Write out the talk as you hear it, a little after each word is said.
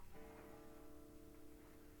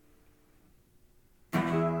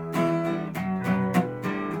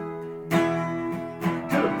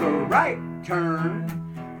right turn,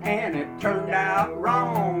 and it turned out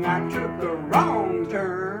wrong. I took a wrong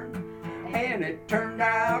turn, and it turned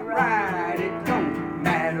out right. It don't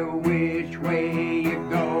matter which way you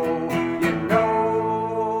go, you know,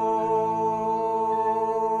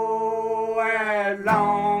 as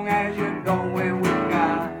long as you're going with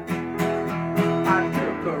God. I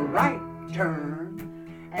took a right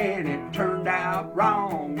turn, and it turned out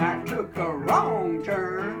wrong. I took a wrong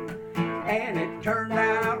turn, and it turned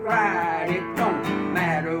out right. It don't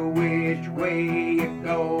matter which way you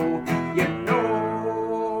go, you know,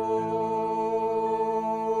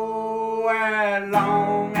 as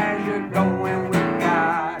long as you're going with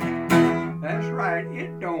God. That's right.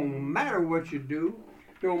 It don't matter what you do.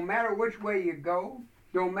 Don't matter which way you go.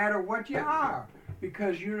 Don't matter what you are.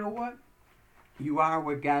 Because you know what? You are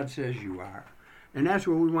what God says you are. And that's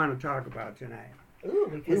what we want to talk about tonight. Ooh,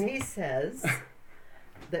 because he says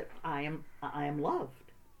that I am loved.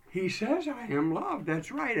 He says, I am loved.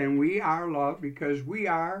 That's right. And we are loved because we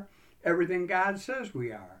are everything God says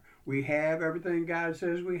we are. We have everything God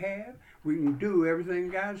says we have. We can do everything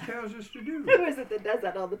God tells us to do. Who is it that does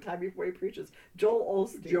that all the time before he preaches? Joel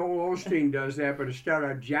Osteen. Joel Osteen does that, but to start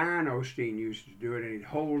out, John Osteen used to do it, and he'd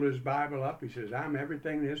hold his Bible up. He says, I'm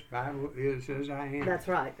everything this Bible says I am. That's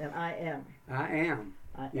right, and I am. I am.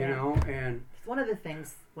 You know, and it's one of the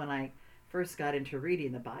things when I first got into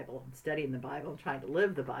reading the Bible, studying the Bible, trying to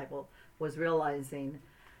live the Bible, was realizing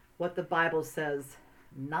what the Bible says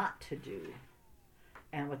not to do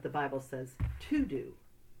and what the Bible says to do.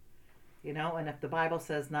 You know, and if the Bible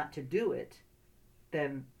says not to do it,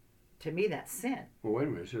 then to me that's sin. Well, wait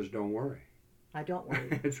a minute. It says don't worry. I don't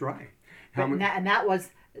worry. That's right. And that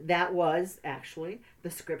was actually the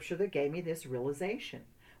scripture that gave me this realization.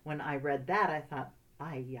 When I read that, I thought,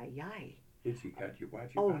 ay. Itchy got you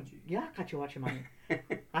watching. Oh, yeah, got you watching money.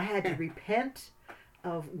 I had to repent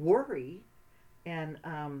of worry and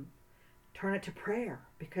turn it to prayer,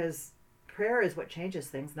 because prayer is what changes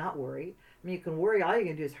things, not worry. I mean, you can worry, all you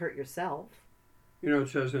can do is hurt yourself. You know, it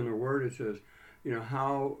says in the Word, it says, you know,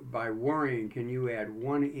 how by worrying can you add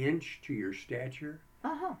 1 inch to your stature?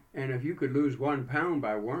 Uh-huh. And if you could lose 1 pound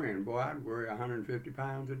by worrying, boy, I'd worry 150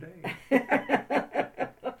 pounds a day.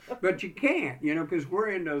 But you can't, you know, because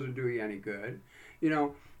worrying doesn't do you any good. You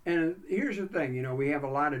know, and here's the thing, you know, we have a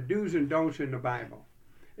lot of do's and don'ts in the Bible.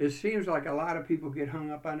 It seems like a lot of people get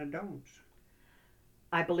hung up on the don'ts.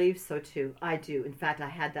 I believe so too. I do. In fact, I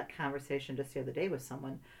had that conversation just the other day with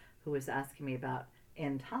someone who was asking me about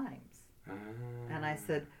end times. And I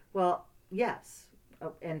said, well, yes,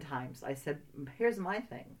 end times. I said, here's my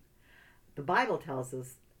thing. The Bible tells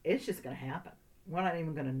us it's just going to happen. We're not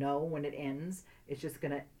even going to know when it ends. It's just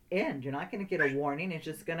going to end. You're not going to get a warning. It's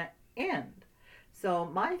just going to end. So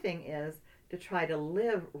my thing is to try to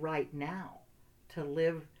live right now, to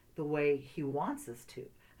live the way he wants us to.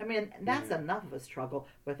 I mean, that's enough of a struggle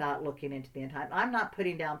without looking into the end time. I'm not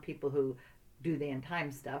putting down people who do the end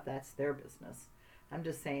time stuff. That's their business. I'm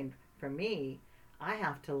just saying, for me, I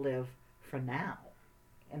have to live for now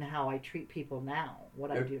and how I treat people now, what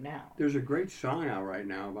I do now. There's a great song out right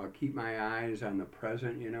now about keep my eyes on the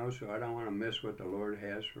present, you know, so I don't want to miss what the Lord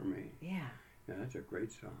has for me. Yeah. Yeah, that's a great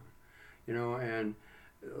song. You know, and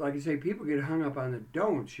like I say, people get hung up on the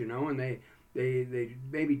don'ts, you know, and they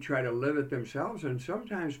maybe try to live it themselves, and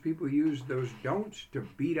sometimes people use those don'ts to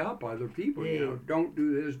beat up other people. You know, don't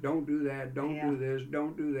do this, don't do that, don't do this,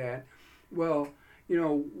 don't do that. Well, you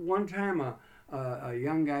know, one time a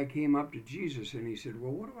young guy came up to Jesus and he said,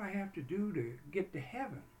 well, what do I have to do to get to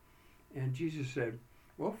heaven? And Jesus said,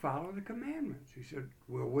 well, follow the commandments. He said,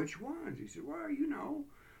 well, which ones? He said, well, you know,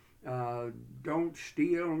 don't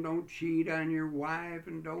steal and don't cheat on your wife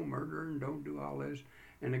and don't murder and don't do all this.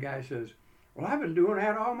 And the guy says, well, I've been doing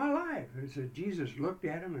that all my life. And said, Jesus looked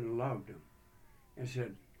at him and loved him and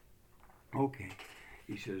said, okay.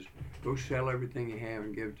 He says, go sell everything you have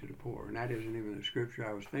and give it to the poor. And that isn't even the scripture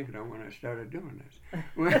I was thinking of when I started doing this.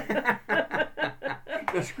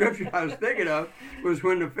 The scripture I was thinking of was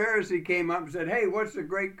when the Pharisee came up and said, hey, what's the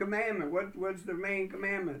great commandment? What's the main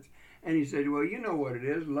commandments? And he said, well, you know what it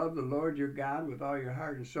is. Love the Lord your God with all your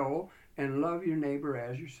heart and soul, and love your neighbor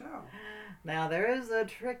as yourself. Now, there is a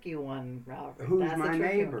tricky one, Robert. Who's my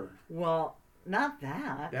neighbor? Well, not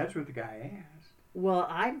that. That's what the guy asked. Well,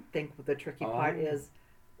 I think the tricky part is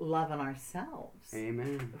loving ourselves.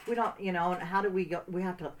 Amen. If we don't, you know, and how do we go? We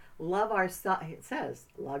have to love ourselves. It says,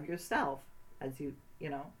 love yourself as you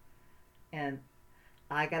know. And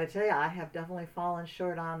I got to tell you, I have definitely fallen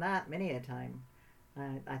short on that many a time.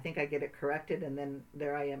 I think I get it corrected, and then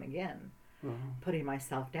there I am again. putting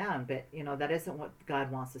myself down. But, that isn't what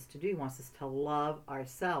God wants us to do. He wants us to love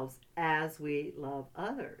ourselves as we love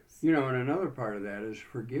others. And another part of that is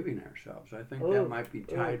forgiving ourselves. I think that might be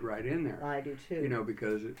tied right in there. I do too.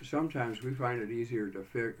 Because sometimes we find it easier to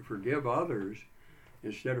forgive others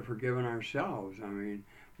instead of forgiving ourselves. I mean,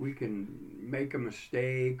 we can make a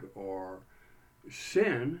mistake or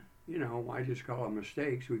sin. I just call them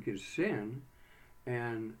mistakes. We could sin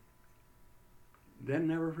and then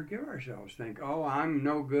never forgive ourselves. Think, oh, I'm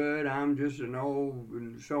no good. I'm just an old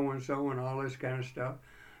so-and-so and all this kind of stuff.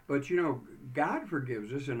 But, God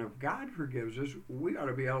forgives us. And if God forgives us, we ought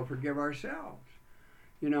to be able to forgive ourselves.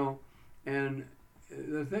 And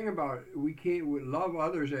the thing about we can't love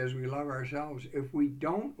others as we love ourselves. If we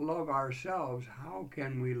don't love ourselves, how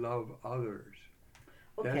can we love others?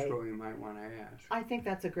 Okay. That's what we might want to ask. I think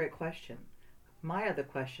that's a great question. My other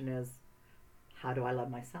question is, how do I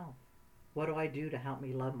love myself? What do I do to help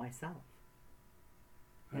me love myself?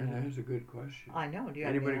 That's a good question. I know. Do you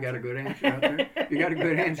Anybody got a good answer out there? You got a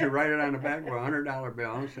good answer, write it on the back of a $100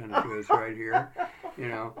 bill and send it to us right here.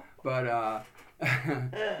 But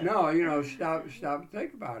no, stop,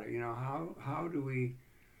 think about it. How do we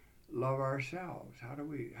love ourselves? How do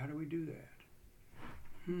we do that?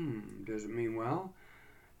 Does it mean well,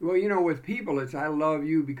 with people, it's I love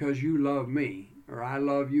you because you love me, or I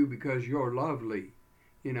love you because you're lovely,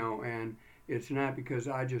 and it's not because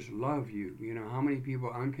I just love you. How many people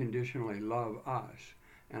unconditionally love us?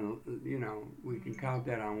 And, we can count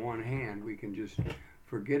that on one hand. We can just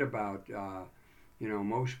forget about,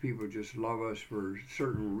 most people just love us for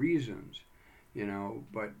certain reasons,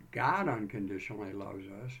 but God unconditionally loves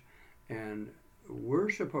us. And we're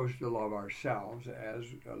supposed to love ourselves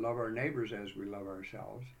love our neighbors as we love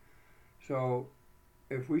ourselves. So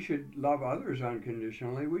if we should love others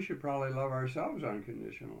unconditionally, we should probably love ourselves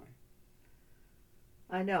unconditionally.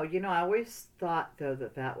 I know. I always thought, though,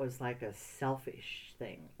 that was like a selfish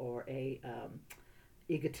thing or a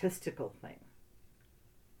egotistical thing.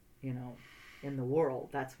 In the world,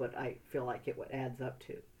 that's what I feel like it adds up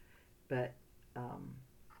to. But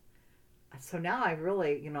so now I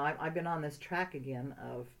really, I've been on this track again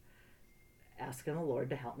of asking the Lord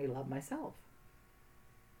to help me love myself.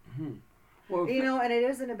 Mm-hmm. Well, and it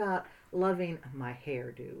isn't about loving my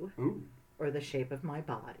hairdo. Ooh. Or the shape of my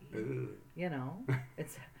body. Ugh.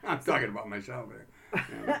 It's. I'm talking about myself here.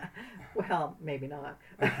 Well, maybe not.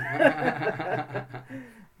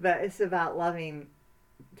 But it's about loving,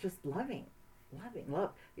 just loving,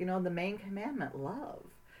 love. The main commandment, love,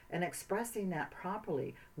 and expressing that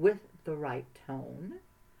properly with the right tone.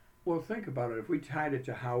 Well, think about it. If we tied it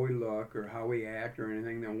to how we look or how we act or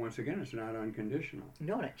anything, then once again, it's not unconditional.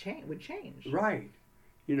 No, and it would change. Right.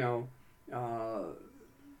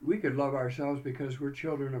 We could love ourselves because we're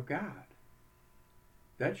children of God.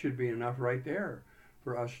 That should be enough right there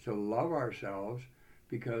for us to love ourselves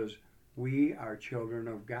because we are children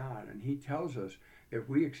of God. And He tells us if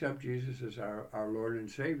we accept Jesus as our Lord and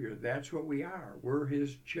Savior, that's what we are. We're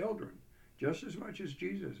His children, just as much as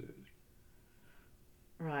Jesus is.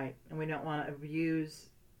 Right. And we don't want to abuse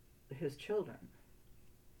His children.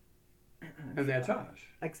 And that's us.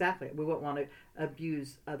 Exactly. We won't want to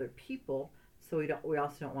abuse other people. So we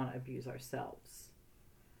also don't want to abuse ourselves.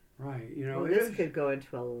 Right. This could go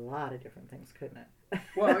into a lot of different things, couldn't it?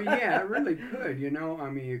 Well, yeah, it really could. I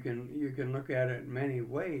mean, you can look at it in many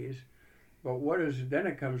ways, but then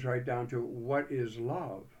it comes right down to what is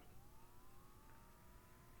love?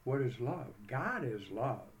 What is love? God is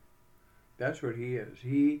love. That's what He is.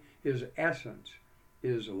 His essence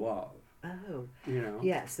is love. Oh.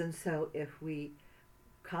 Yes, and so if we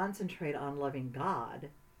concentrate on loving God,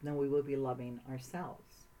 then we will be loving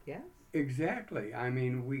ourselves. Yes? Exactly. I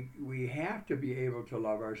mean, we have to be able to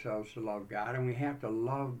love ourselves to love God, and we have to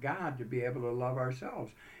love God to be able to love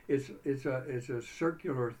ourselves. It's a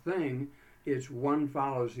circular thing. It's one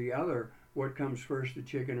follows the other. What comes first, the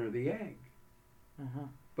chicken or the egg? Uh-huh.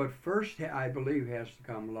 But first, I believe, has to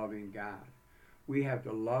come loving God. We have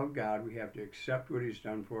to love God. We have to accept what He's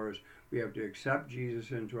done for us. We have to accept Jesus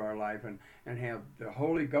into our life and have the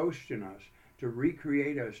Holy Ghost in us to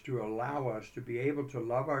recreate us, to allow us to be able to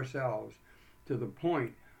love ourselves to the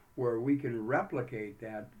point where we can replicate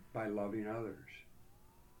that by loving others.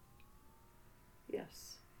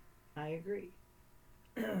 Yes, I agree.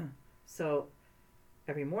 So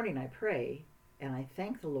every morning I pray and I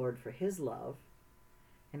thank the Lord for His love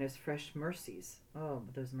and His fresh mercies. Oh,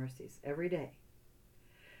 those mercies every day.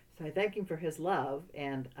 So I thank Him for His love,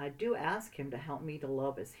 and I do ask Him to help me to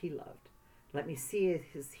love as He loved. Let me see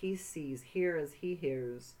as He sees, hear as He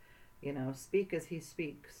hears, speak as He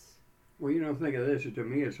speaks. Well, think of this. To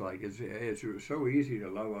me, it's like it's so easy to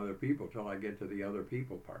love other people till I get to the other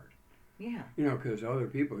people part. Yeah. Because other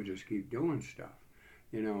people just keep doing stuff.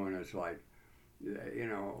 And it's like,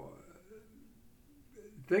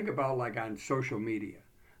 think about like on social media.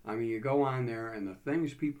 I mean, you go on there and the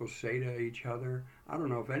things people say to each other, I don't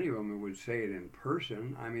know if any of them would say it in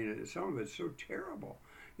person. I mean, some of it's so terrible,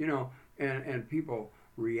 and people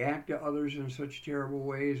react to others in such terrible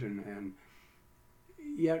ways, and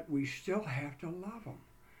yet we still have to love them.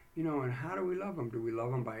 And how do we love them? Do we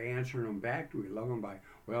love them by answering them back? Do we love them by,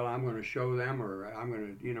 well, I'm going to show them, or I'm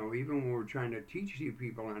going to, even when we're trying to teach these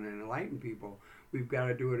people and enlighten people, we've got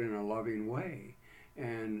to do it in a loving way.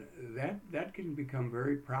 And that can become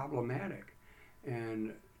very problematic.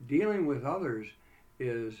 And dealing with others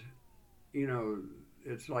is,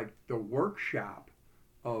 it's like the workshop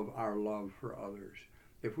of our love for others.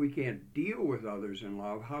 If we can't deal with others in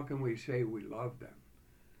love, how can we say we love them?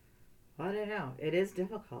 I don't know. It is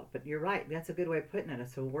difficult, but you're right. That's a good way of putting it.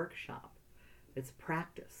 It's a workshop. It's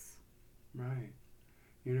practice. Right.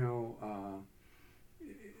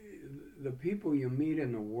 The people you meet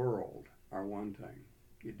in the world are one thing.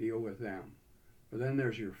 You deal with them. But then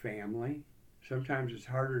there's your family. Sometimes it's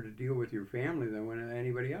harder to deal with your family than with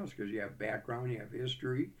anybody else because you have background, you have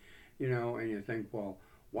history, and you think, well,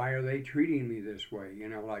 why are they treating me this way?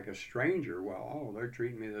 Like a stranger. Well, they're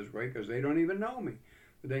treating me this way because they don't even know me.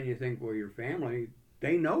 But then you think, well, your family,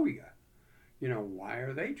 they know you. Why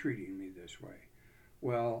are they treating me this way?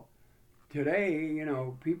 Well, today,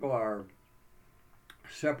 people are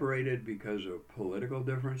separated because of political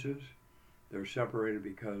differences. They're separated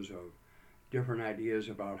because of different ideas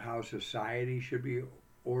about how society should be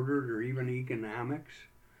ordered or even economics,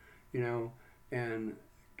 and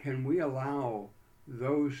can we allow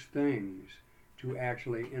those things to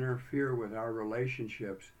actually interfere with our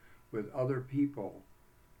relationships with other people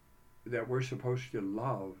that we're supposed to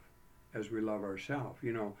love as we love ourselves?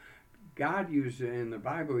 God in the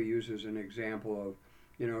Bible uses an example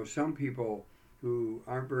of, some people who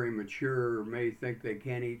aren't very mature may think they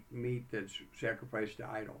can't eat meat that's sacrificed to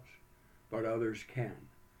idols, but others can.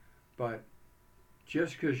 But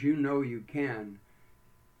just because you can,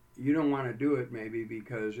 you don't want to do it maybe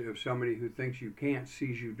because if somebody who thinks you can't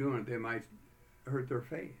sees you doing it, they might hurt their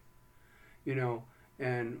faith.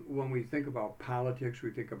 And when we think about politics, we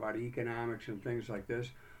think about economics and things like this.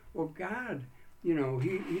 Well, God,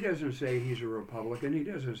 he doesn't say he's a Republican. He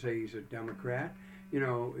doesn't say he's a Democrat. He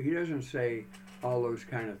doesn't say all those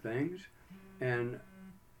kind of things. And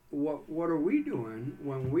what are we doing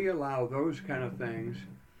when we allow those kind of things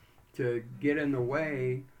to get in the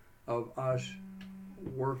way of us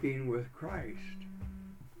working with Christ?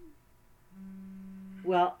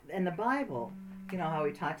 Well, in the Bible, how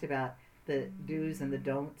we talked about the do's and the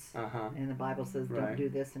don'ts, and the Bible says don't do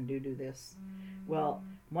this and do this. Well,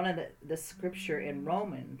 one of the scripture in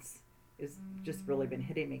Romans is just really been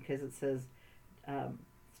hitting me because it says,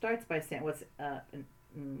 starts by saying,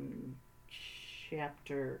 in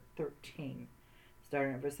chapter 13,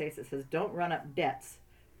 starting at verse 8, it says, don't run up debts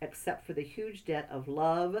except for the huge debt of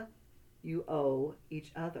love you owe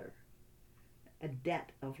each other. A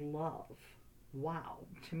debt of love. Wow.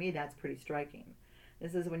 To me, that's pretty striking.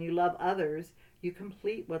 This is when you love others, you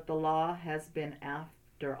complete what the law has been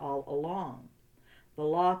after all along. The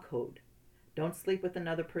law code. Don't sleep with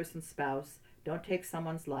another person's spouse. Don't take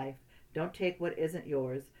someone's life. Don't take what isn't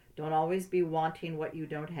yours. Don't always be wanting what you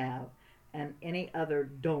don't have. And any other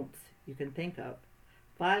don'ts you can think of.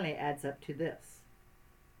 Finally adds up to this.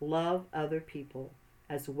 Love other people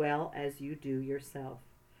as well as you do yourself.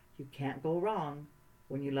 You can't go wrong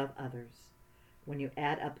when you love others. When you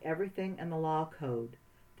add up everything in the law code,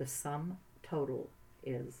 the sum total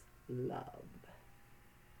is love.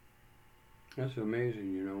 That's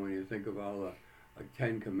amazing, when you think of all the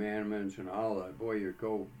Ten Commandments and all that. Boy, you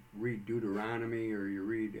go read Deuteronomy or you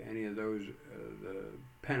read any of those, the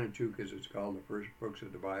Pentateuch as it's called, the first books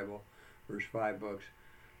of the Bible, first 5 books,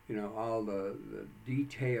 all the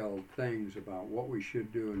detailed things about what we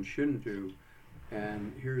should do and shouldn't do.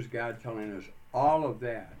 And here's God telling us all of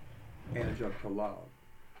that adds up to love.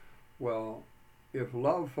 Well, if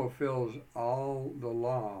love fulfills all the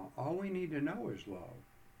law, all we need to know is love.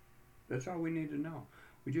 That's all we need to know.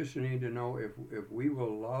 We just need to know if we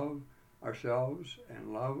will love ourselves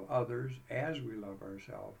and love others as we love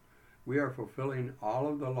ourselves, we are fulfilling all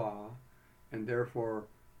of the law, and therefore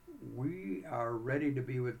we are ready to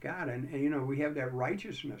be with God. And we have that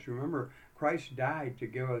righteousness. Remember, Christ died to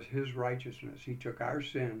give us his righteousness. He took our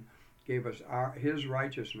sin, gave us his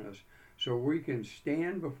righteousness, so we can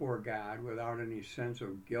stand before God without any sense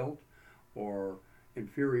of guilt or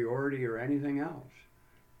inferiority or anything else.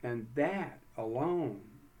 And that alone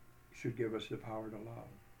should give us the power to love.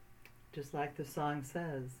 Just like the song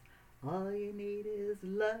says, all you need is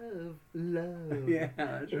love, love. Yeah,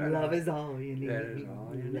 that's right. Love is all you need. That is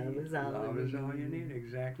all you Love need. is all Love you is all you need.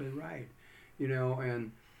 Exactly right. You know,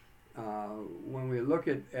 and when we look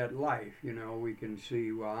at life, you know, we can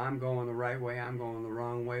see, well, I'm going the right way, I'm going the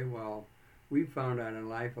wrong way. Well, we've found out in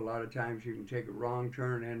life a lot of times you can take a wrong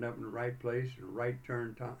turn and end up in the right place, or a right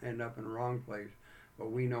turn end up in the wrong place.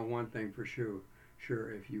 But we know one thing for sure.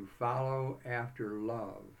 Sure, if you follow after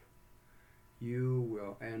love, you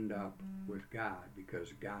will end up with God,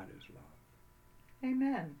 because God is love.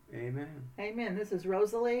 Amen. Amen. Amen. This is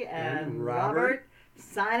Rosalie and Robert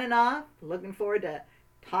signing off. Looking forward to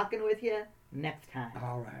talking with you next time.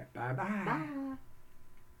 All right. Bye-bye. Bye.